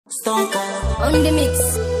Stonker on the mix.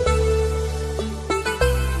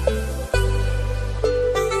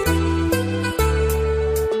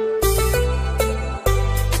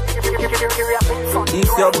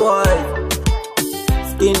 It's your boy,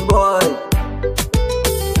 Skin Boy.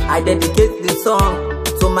 I dedicate this song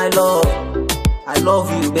to my love. I love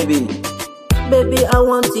you, baby. Baby, I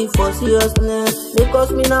want it for seriousness.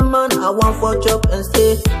 Because me na man, I want for chop and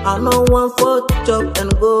stay. I no want for chop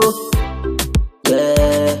and go.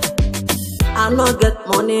 Yeah, I no get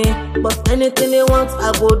money, but anything you want,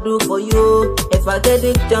 I go do for you. If I get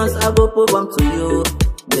the chance, I go prove them to you,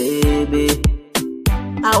 baby.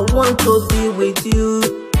 I want to be with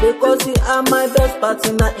you because you are my best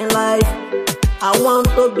partner in life. I want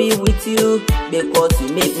to be with you because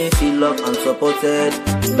you make me feel loved and supported.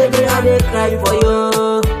 Baby, I dey cry for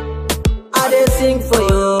you, I dey sing for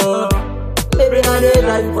you. Baby, I dey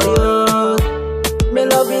die for you. My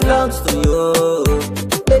love belongs to you.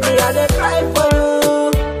 Baby, I dey cry for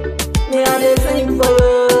you, me I dey sing for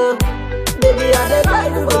you. Baby, I dey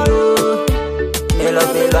die for you. My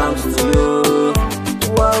love belongs to you.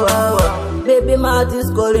 Wow, wow, wow. Baby, my heart is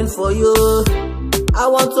calling for you. I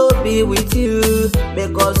want to be with you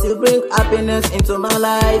because you bring happiness into my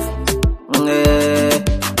life. Yeah.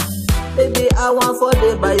 Baby, I want for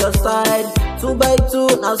day by your side. 2 by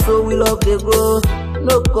 2, now so we love the grow.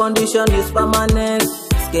 No condition is permanent.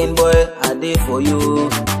 Skin Boy, I dey for you.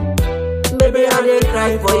 Baby, I dey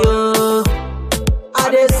cry for you,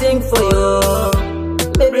 I dey sing for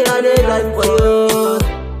you. Baby, I dey die for you.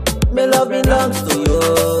 My love belongs to you.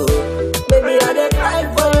 Baby, I dey cry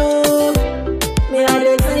for you, me I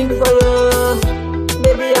dey sing for you.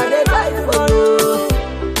 Baby, I dey die for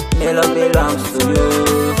you. My love belongs to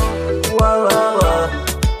you. Wow, wow, wow.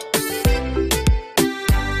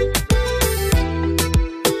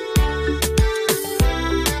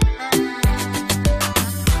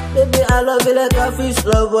 Baby, I love you like a fish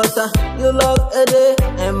love water. You love a day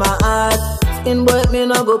in my heart. Skin Boy, me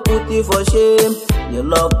no go put you for shame. You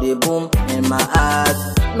love the boom in my heart.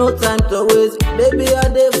 No time to waste, baby, I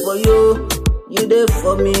dey for you. You dey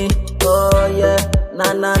for me, oh yeah.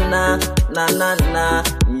 Na na na, na na na,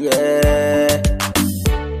 yeah.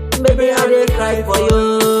 Baby, I dey cry for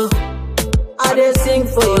you, I dey sing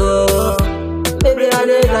for you. Baby, I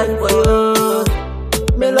dey die for you.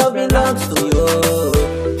 My love belongs to you.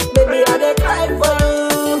 Baby, I dey cry for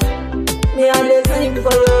you, me I dey sing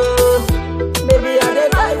for you. Baby, I dey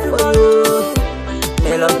die for you.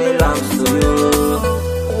 My love belongs to you.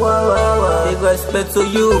 Wow, wow, wow. Big respect to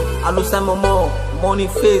you, Alusa Momo, Money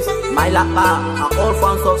Face, My Lapa, and all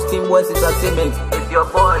fans of Steam West Entertainment. It's your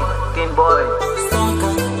boy, Skin Boy.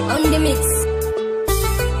 Stonker on the mix.